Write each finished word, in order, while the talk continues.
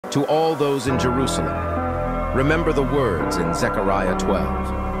To all those in Jerusalem, remember the words in Zechariah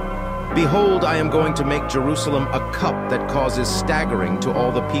 12. Behold, I am going to make Jerusalem a cup that causes staggering to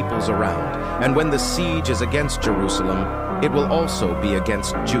all the peoples around, and when the siege is against Jerusalem, it will also be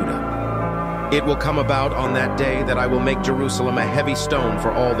against Judah. It will come about on that day that I will make Jerusalem a heavy stone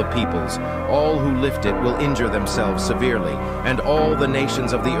for all the peoples. All who lift it will injure themselves severely, and all the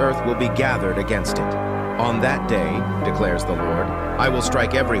nations of the earth will be gathered against it. On that day, declares the Lord, I will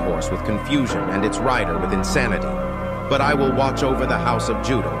strike every horse with confusion and its rider with insanity. But I will watch over the house of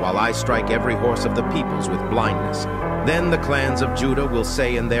Judah while I strike every horse of the peoples with blindness. Then the clans of Judah will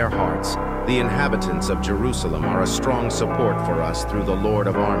say in their hearts, the inhabitants of Jerusalem are a strong support for us through the Lord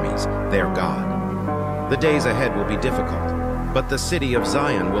of armies, their God. The days ahead will be difficult, but the city of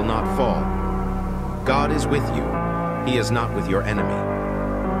Zion will not fall. God is with you. He is not with your enemy.